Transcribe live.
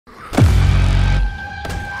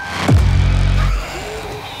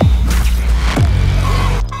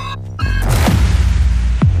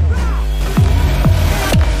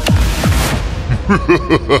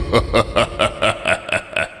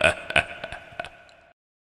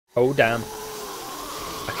Oh damn.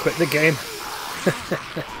 I quit the game.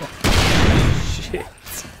 Shit.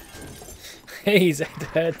 Hey,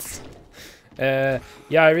 Zedheads. Yeah,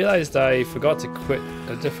 I realised I forgot to quit.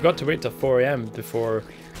 I forgot to wait till 4 AM before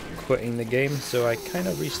quitting the game, so I kind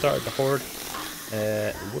of restarted the horde.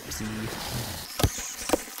 Whoopsie.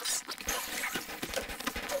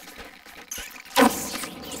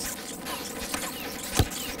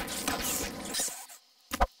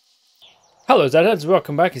 Hello Zedheads,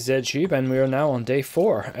 welcome back to ZedTube, and we are now on day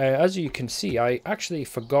 4. As you can see, I actually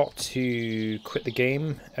forgot to quit the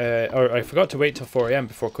game, or I forgot to wait till 4 AM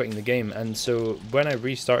before quitting the game, and so when I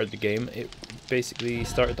restarted the game, it basically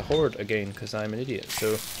started the horde again, because I'm an idiot.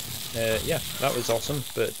 So yeah, that was awesome,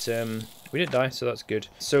 but we didn't die, so that's good.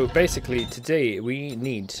 So basically today we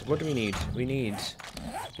need, what do we need? We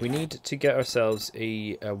need to get ourselves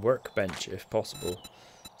a workbench if possible.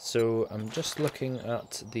 So I'm just looking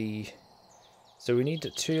at the... So we need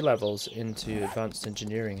 2 levels into advanced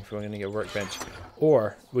engineering if we're going to get a workbench,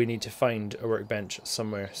 or we need to find a workbench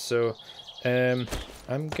somewhere. So I'm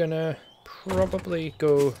gonna probably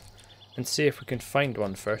go and see if we can find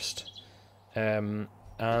one first. And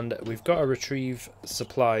we've got a retrieve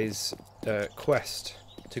supplies quest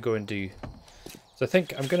to go and do. So I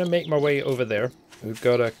think I'm gonna make my way over there. We've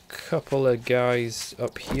got a couple of guys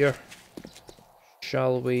up here.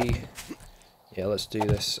 Shall we? Yeah, let's do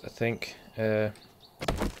this, I think. Let's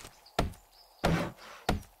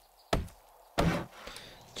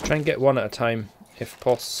try and get one at a time if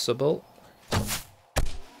possible.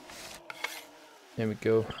 There we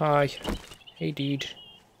go. Hi. Hey dude.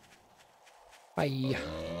 Hi.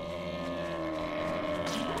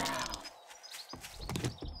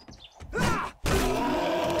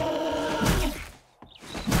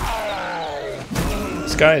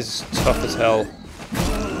 This guy is tough as hell.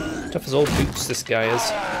 Tough as old boots this guy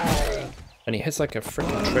is. And he hits like a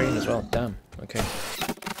freaking train as well. Damn. Okay.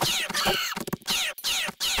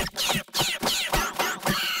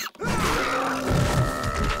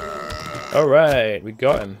 Alright, we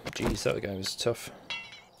got him. Jeez, that guy was tough.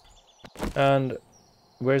 And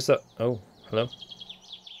where's that? Oh, hello.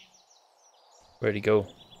 Where'd he go?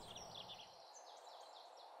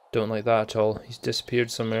 Don't like that at all. He's disappeared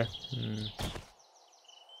somewhere.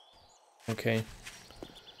 Okay.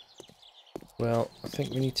 Well, I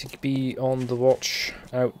think we need to be on the watch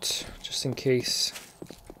out, just in case.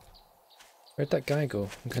 Where'd that guy go?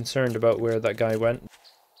 I'm concerned about where that guy went.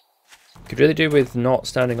 Could really do with not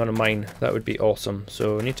standing on a mine. That would be awesome.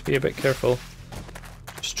 So we need to be a bit careful.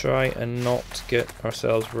 Just try and not get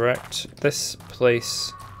ourselves wrecked. This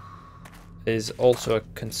place is also a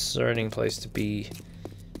concerning place to be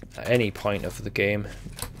at any point of the game.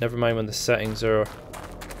 Never mind when the settings are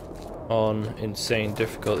on insane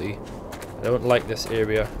difficulty. I don't like this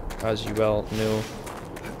area, as you well know.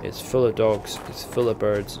 It's full of dogs, it's full of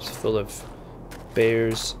birds, it's full of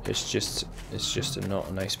bears. It's just not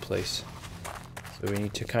a nice place. So we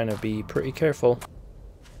need to kind of be pretty careful.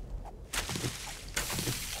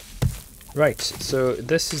 Right, so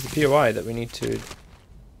this is the POI that we need to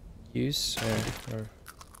use.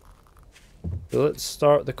 So let's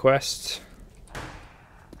start the quest.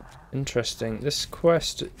 Interesting. This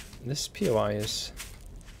quest, this POI is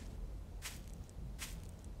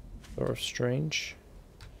sort of strange.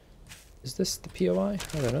 Is this the POI?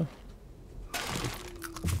 I don't know.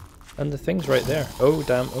 And the thing's right there. Oh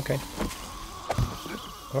damn, okay.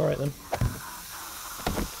 Alright then.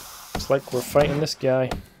 Looks like we're fighting this guy.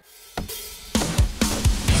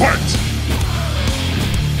 Fight!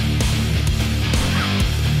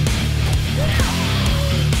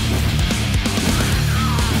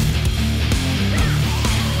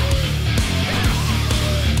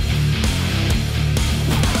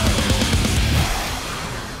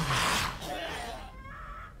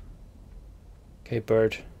 Okay,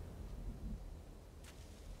 bird. You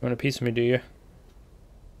want a piece of me, do you?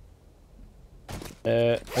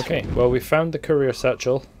 Okay, well we found the courier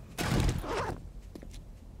satchel.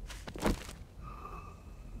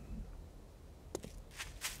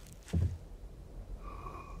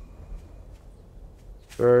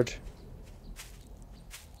 Bird.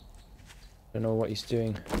 Don't know what he's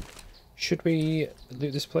doing. Should we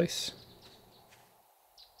loot this place?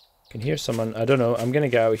 Can hear someone. I don't know. I'm gonna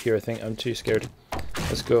get out of here. I think I'm too scared.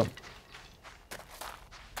 Let's go.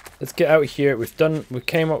 Let's get out of here. We got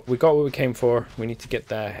what we came for. We need to get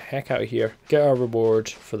the heck out of here. Get our reward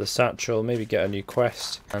for the satchel. Maybe get a new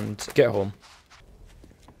quest and get home.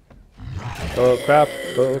 Oh crap!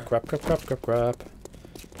 Oh crap! Crap! Crap! Crap! Crap!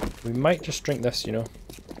 We might just drink this, you know,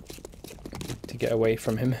 to get away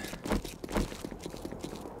from him.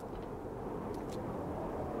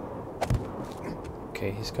 Okay,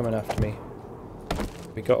 he's coming after me.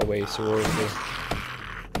 We got away, so we're okay.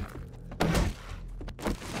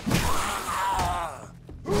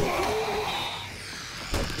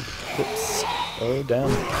 Oops. Oh, damn.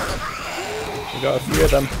 We got a few of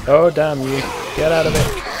them. Oh, damn you. Get out of it.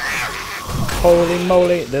 Holy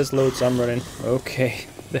moly. There's loads. I'm running. Okay.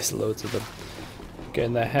 There's loads of them.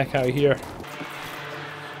 Getting the heck out of here.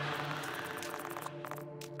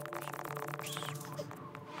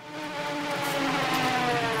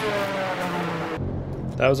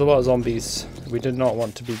 That was a lot of zombies. We did not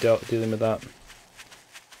want to be dealing with that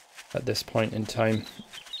at this point in time.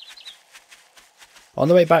 On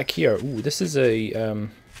the way back here, ooh, this is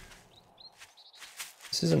an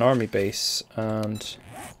army base, and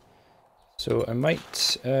so I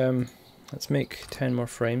might let's make 10 more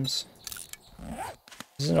frames.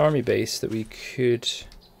 This is an army base that we could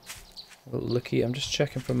look at. I'm just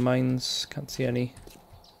checking for mines. Can't see any.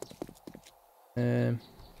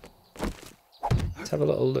 Let's have a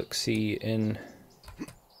little look-see in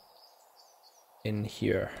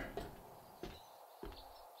here.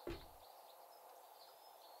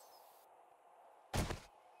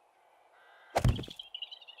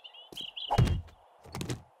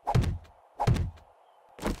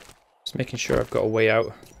 Just making sure I've got a way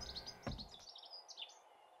out.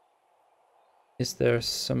 Is there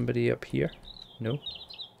somebody up here? No.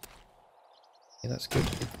 Okay, that's good.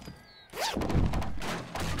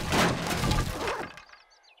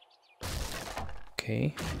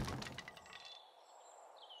 Okay.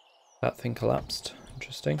 That thing collapsed.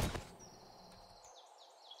 Interesting.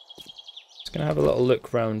 Just gonna have a little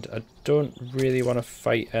look round. I don't really want to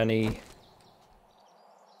fight any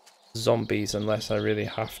zombies unless I really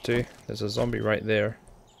have to. There's a zombie right there.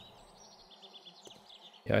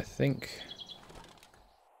 Yeah, I think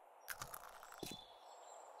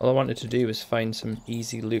all I wanted to do was find some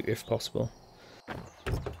easy loot if possible.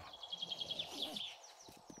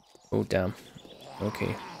 Oh damn.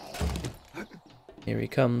 Okay. Here he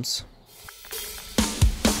comes.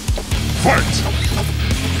 Fight!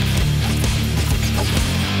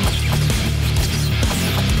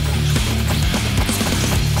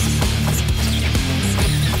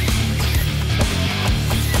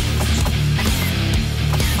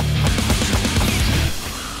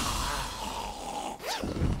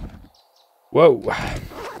 Whoa!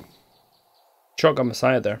 Shotgun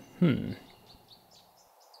Messiah there.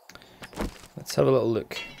 Let's have a little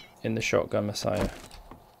look in the Shotgun Messiah.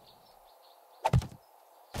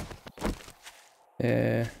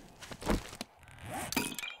 I'm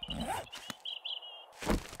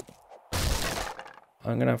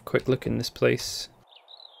gonna have a quick look in this place.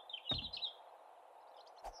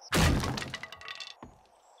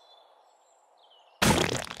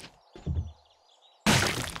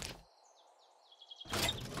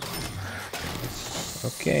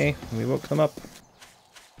 Okay, we woke them up.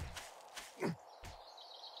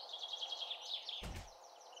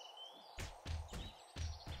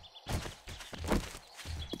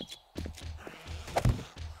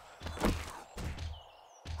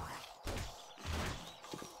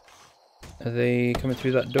 Are they coming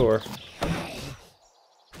through that door?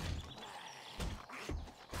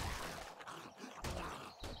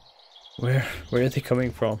 Where are they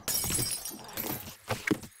coming from?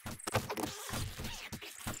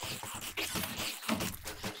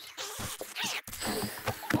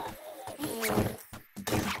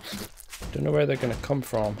 Don't know where they're gonna come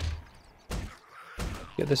from.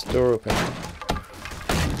 Get this door open.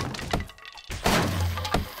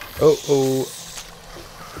 Oh, oh.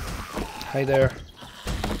 Hi there.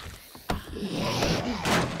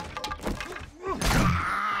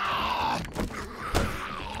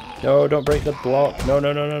 No, don't break the block. No,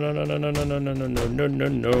 no, no, no, no, no, no, no, no, no, no, no, no, no,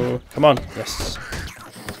 no. Come on. Yes.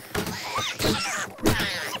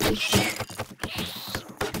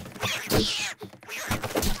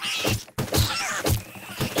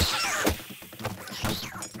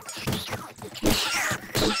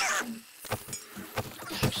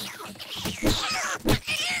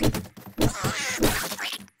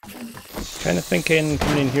 Kind of thinking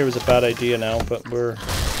coming in here was a bad idea now, but we're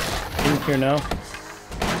in here now.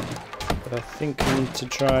 But I think we need to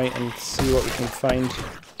try and see what we can find.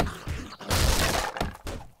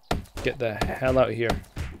 Get the hell out of here.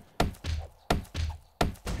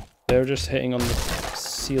 They're just hitting on the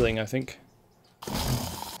ceiling, I think.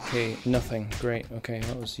 Okay, nothing. Great. Okay,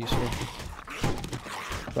 that was useful.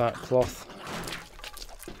 That cloth.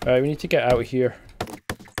 Alright, we need to get out of here.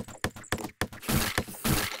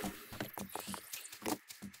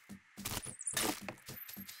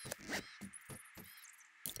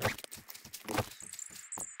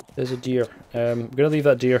 There's a deer. I'm gonna leave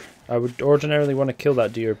that deer. I would ordinarily want to kill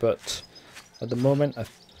that deer, but at the moment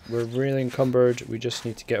we're really encumbered. We just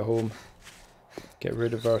need to get home, get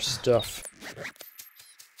rid of our stuff.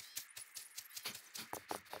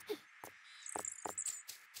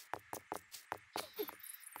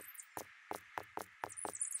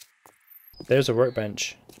 There's a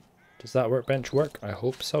workbench. Does that workbench work? I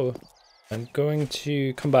hope so. I'm going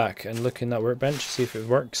to come back and look in that workbench, see if it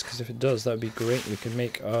works, because if it does, that would be great. We can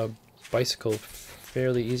make a bicycle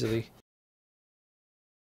fairly easily.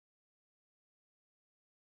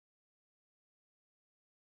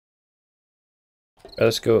 Right,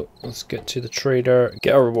 let's go. Let's get to the trader,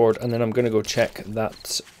 get our reward, and then I'm going to go check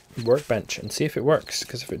that workbench and see if it works,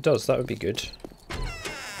 because if it does, that would be good.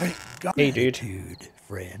 Hey, dude.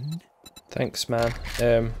 Friend. Thanks, man.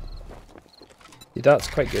 Yeah, that's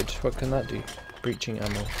quite good. What can that do? Breaching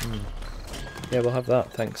ammo. Yeah, we'll have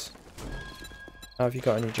that, thanks. Have you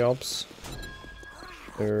got any jobs?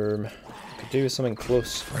 Could do with something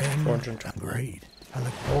close. 420. Great. I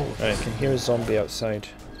look forward. Right, I can hear a zombie outside.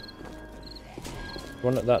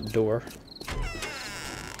 One at that door.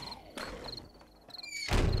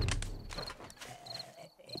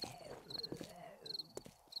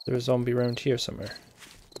 There's a zombie around here somewhere.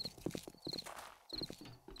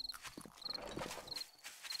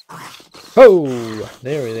 Oh!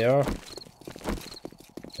 There they are.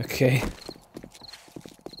 Okay.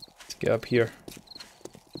 Let's get up here.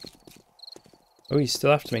 Oh, he's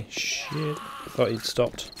still after me. Shit. Thought he'd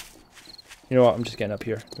stopped. You know what? I'm just getting up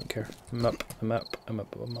here. Don't care. I'm up. I'm up. I'm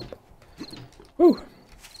up. I'm up. Woo!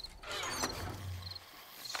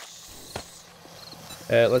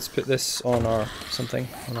 Let's put this on our something,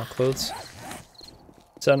 on our clothes.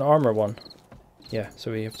 It's an armor one. Yeah,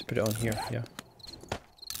 so we have to put it on here. Yeah.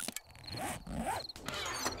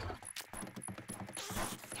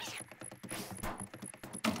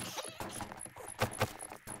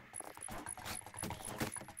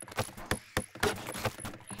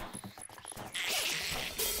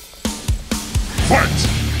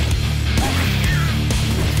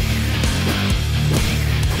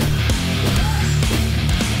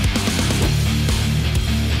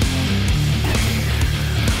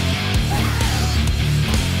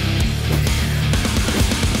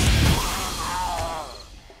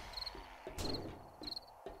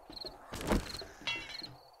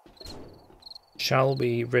 Shall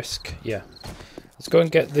we risk? Yeah. Let's go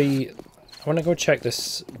and get the... I want to go check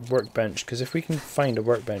this workbench, because if we can find a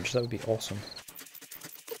workbench, that would be awesome.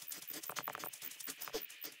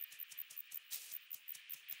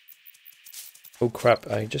 Oh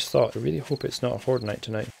crap, I just thought, I really hope it's not a horde night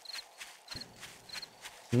tonight.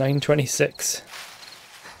 9:26.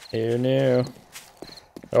 Oh no.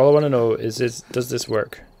 All I want to know is does this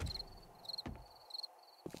work?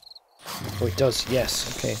 Oh, it does,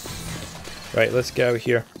 yes, okay. Right, let's get out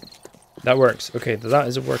here. That works. Okay, that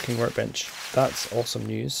is a working workbench. That's awesome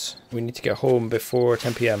news. We need to get home before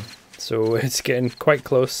 10 PM. So it's getting quite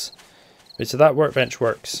close. So that workbench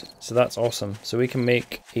works. So that's awesome. So we can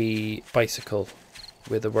make a bicycle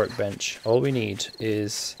with a workbench. All we need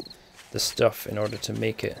is the stuff in order to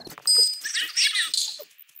make it.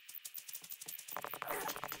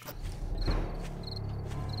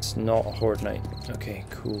 It's not a horde night. Okay,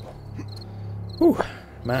 cool. Whew.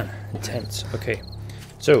 Man, intense. Okay,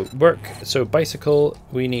 so bicycle,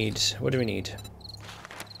 we need, what do we need?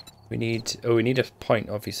 We need a point,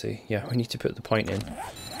 obviously. Yeah, we need to put the point in.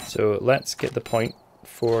 So let's get the point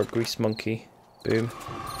for grease monkey. Boom.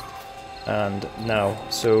 And now,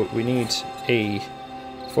 so we need a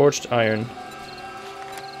forged iron.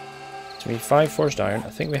 So we need 5 forged iron.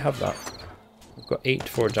 I think we have that. We've got 8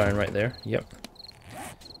 forged iron right there. Yep.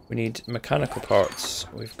 We need mechanical parts.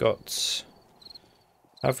 We've got...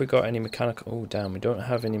 Have we got any mechanical... Oh, damn, we don't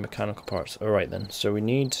have any mechanical parts. Alright then, so we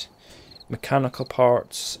need mechanical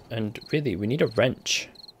parts, and really, we need a wrench.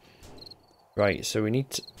 Right, so we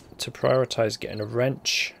need to prioritize getting a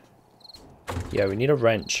wrench. Yeah, we need a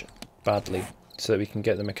wrench badly, so that we can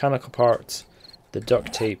get the mechanical parts, the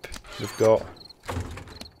duct tape, we've got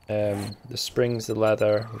the springs, the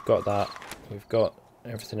leather, we've got that, we've got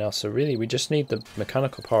everything else. So really, we just need the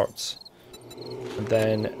mechanical parts. And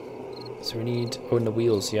then... So we need, oh, and the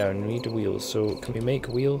wheels, yeah, we need the wheels. So can we make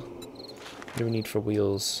a wheel? What do we need for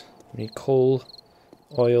wheels? We need coal,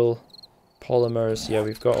 oil, polymers. Yeah,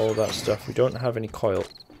 we've got all that stuff. We don't have any coal,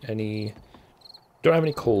 don't have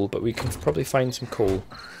any coal, but we can probably find some coal.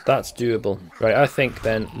 That's doable. Right, I think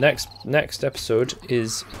then next episode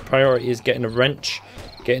is, priority is getting a wrench,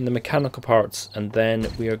 getting the mechanical parts, and then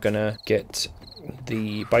we are gonna get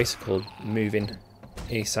the bicycle moving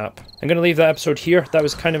ASAP. I'm going to leave that episode here. That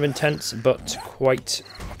was kind of intense, but quite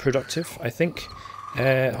productive, I think.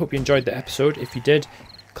 Hope you enjoyed the episode. If you did,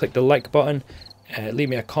 click the like button, leave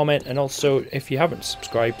me a comment, and also if you haven't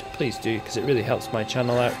subscribed, please do, because it really helps my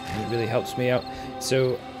channel out and it really helps me out.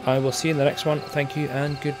 So I will see you in the next one. Thank you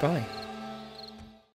and goodbye.